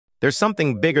There's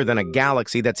something bigger than a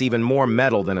galaxy that's even more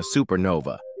metal than a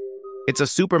supernova. It's a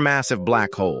supermassive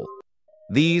black hole.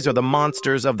 These are the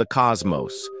monsters of the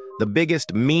cosmos, the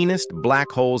biggest, meanest black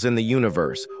holes in the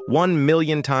universe, 1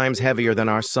 million times heavier than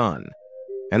our sun.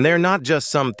 And they're not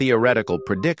just some theoretical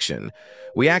prediction.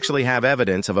 We actually have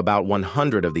evidence of about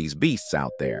 100 of these beasts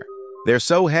out there. They're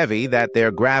so heavy that their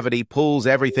gravity pulls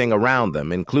everything around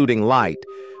them, including light,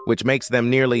 which makes them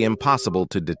nearly impossible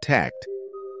to detect.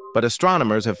 But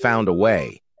astronomers have found a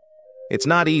way. It's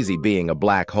not easy being a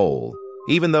black hole.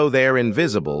 Even though they're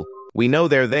invisible, we know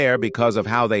they're there because of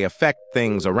how they affect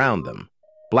things around them.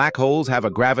 Black holes have a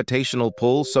gravitational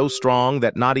pull so strong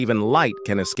that not even light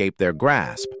can escape their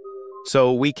grasp.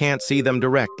 So we can't see them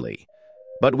directly,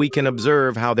 but we can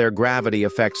observe how their gravity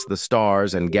affects the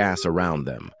stars and gas around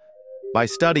them. By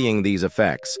studying these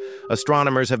effects,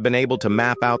 astronomers have been able to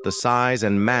map out the size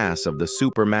and mass of the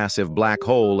supermassive black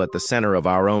hole at the center of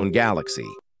our own galaxy.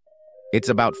 It's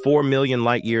about 4 million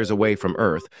light-years away from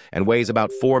Earth and weighs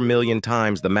about 4 million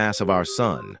times the mass of our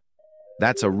sun.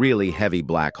 That's a really heavy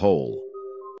black hole.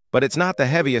 But it's not the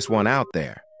heaviest one out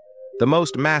there. The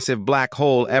most massive black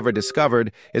hole ever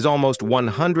discovered is almost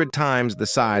 100 times the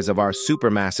size of our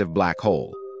supermassive black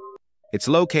hole. It's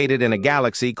located in a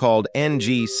galaxy called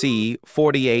NGC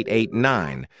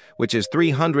 4889, which is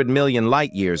 300 million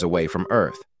light-years away from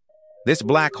Earth. This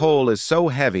black hole is so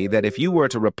heavy that if you were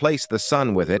to replace the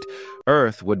sun with it,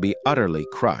 Earth would be utterly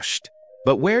crushed.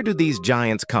 But where do these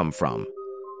giants come from?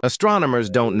 Astronomers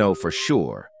don't know for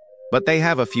sure, but they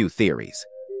have a few theories.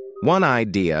 One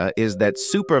idea is that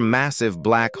supermassive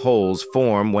black holes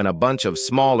form when a bunch of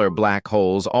smaller black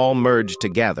holes all merge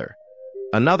together.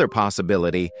 Another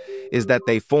possibility is that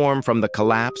they form from the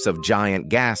collapse of giant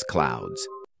gas clouds.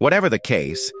 Whatever the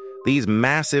case, these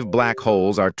massive black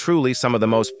holes are truly some of the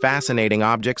most fascinating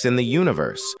objects in the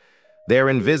universe. They're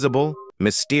invisible,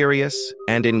 mysterious,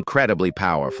 and incredibly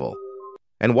powerful.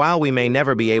 And while we may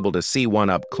never be able to see one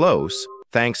up close,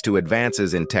 thanks to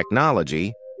advances in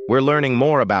technology, we're learning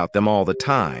more about them all the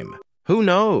time. Who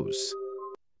knows?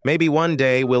 Maybe one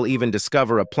day we'll even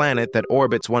discover a planet that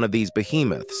orbits one of these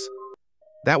behemoths.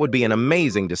 That would be an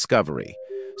amazing discovery.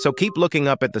 So keep looking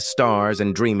up at the stars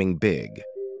and dreaming big.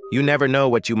 You never know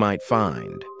what you might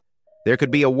find. There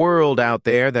could be a world out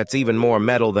there that's even more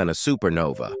metal than a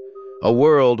supernova. A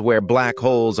world where black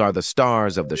holes are the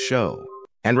stars of the show.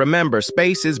 And remember,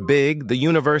 space is big, the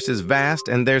universe is vast,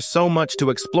 and there's so much to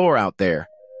explore out there.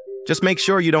 Just make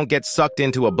sure you don't get sucked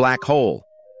into a black hole.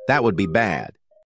 That would be bad.